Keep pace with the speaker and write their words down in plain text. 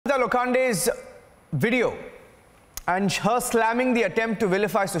Lokande's video and her slamming the attempt to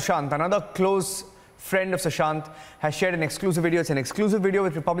vilify Sushant. Another close friend of Sushant has shared an exclusive video. It's an exclusive video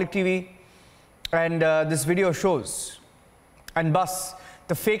with Republic TV, and this video shows and busts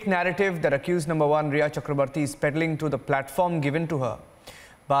the fake narrative that accused number one Rhea Chakrabarti is peddling to the platform given to her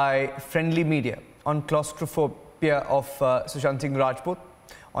by friendly media on claustrophobia of Sushant Singh Rajput,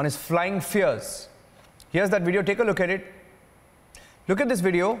 on his flying fears. Here's that video. Take a look at it. Look at this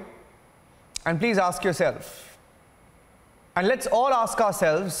video and please ask yourself, and let's all ask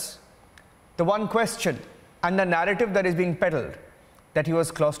ourselves the one question and the narrative that is being peddled, that he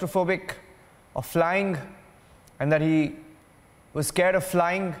was claustrophobic of flying and that he was scared of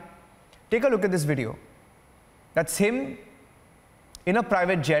flying. Take a look at this video. That's him in a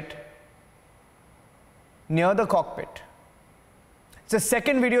private jet near the cockpit. It's the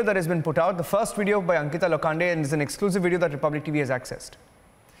second video that has been put out. The first video by Ankita Lokande, and it's an exclusive video that Republic TV has accessed.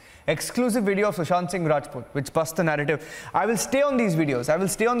 Exclusive video of Sushant Singh Rajput, which busts the narrative. I will stay on these videos. I will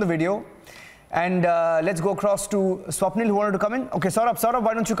stay on the video. And let's go across to Swapnil, who wanted to come in. Okay, Saurabh,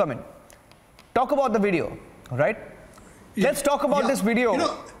 why don't you come in? Talk about the video, right? Yeah. Let's talk about this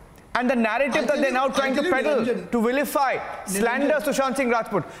video and the narrative that they're now trying to peddle to vilify, slander Sushant Singh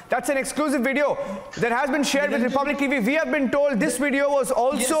Rajput. That's an exclusive video that has been shared with Republic TV. We have been told this video was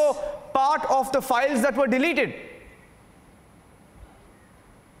also part of the files that were deleted.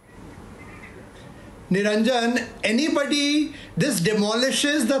 Niranjan, this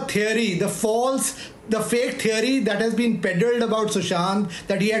demolishes the theory, the fake theory that has been peddled about Sushant,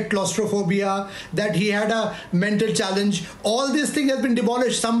 that he had claustrophobia, that he had a mental challenge. All this thing has been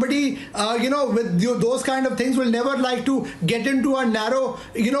demolished. Somebody, with those kind of things will never like to get into a narrow,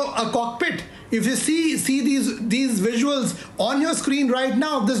 a cockpit. If you see these visuals on your screen right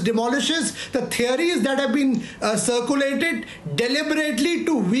now, this demolishes the theories that have been circulated deliberately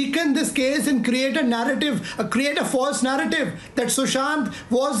to weaken this case and create a narrative, create a false narrative that Sushant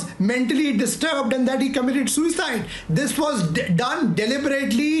was mentally disturbed and that he committed suicide. This was done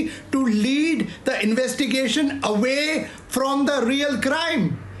deliberately to lead the investigation away from the real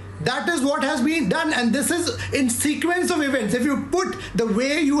crime. That is what has been done, and this is in sequence of events. If you put the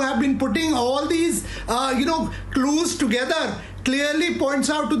way you have been putting all these, clues together, clearly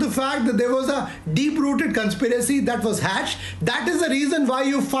points out to the fact that there was a deep-rooted conspiracy that was hatched. That is the reason why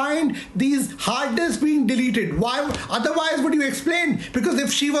you find these hard disks being deleted. Why? Otherwise, would you explain? Because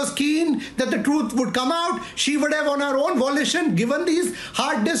if she was keen that the truth would come out, she would have on her own volition given these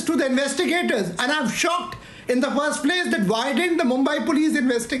hard disks to the investigators. And I'm shocked in the first place that why didn't the Mumbai police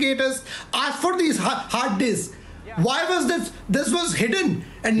investigators ask for these hard disks? Why was this was hidden?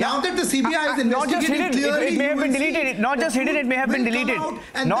 And now that the CBI is investigating, clearly it may have been deleted. Not just hidden, it may have been deleted.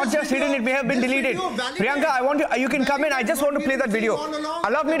 Not just hidden, it may have been deleted. Priyanka, I want you can come in. I just want to play that video.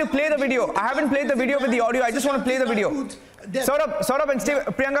 Allow me to play the video. I haven't played the video with the audio. I just want to play the video. Saurabh and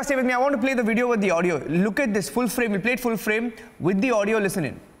Priyanka, stay with me. I want to play the video with the audio. Look at this full frame. We played full frame with the audio. Listen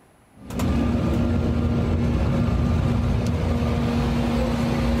in.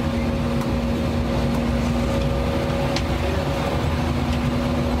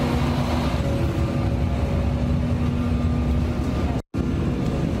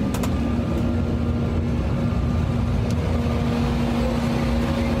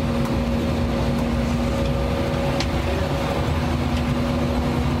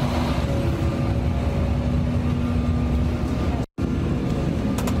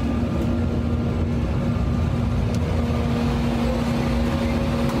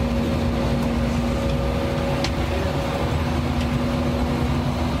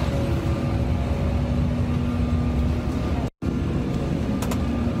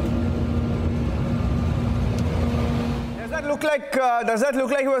 Does that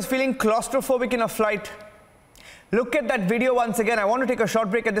look like he was feeling claustrophobic in a flight? Look at that video once again. I want to take a short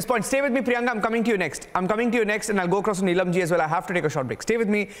break at this point. Stay with me, Priyanka. I'm coming to you next. I'm coming to you next, and I'll go across to Neelamji as well. I have to take a short break. Stay with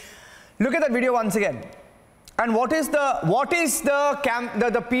me. Look at that video once again. And what is the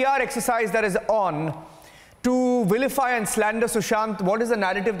PR exercise that is on to vilify and slander Sushant? What is the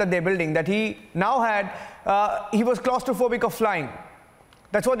narrative that they're building? That he now he was claustrophobic of flying.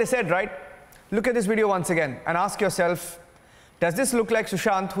 That's what they said, right? Look at this video once again and ask yourself, does this look like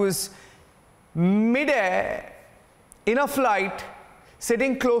Sushant, who is mid-air in a flight,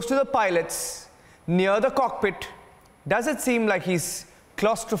 sitting close to the pilots, near the cockpit? Does it seem like he's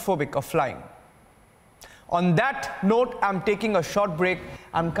claustrophobic of flying? On that note, I'm taking a short break.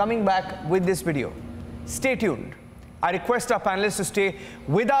 I'm coming back with this video. Stay tuned. I request our panelists to stay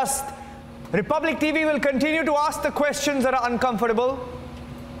with us. Republic TV will continue to ask the questions that are uncomfortable,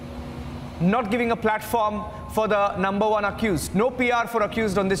 not giving a platform for the #1 accused. No PR for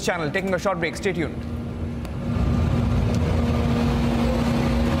accused on this channel. Taking a short break. Stay tuned.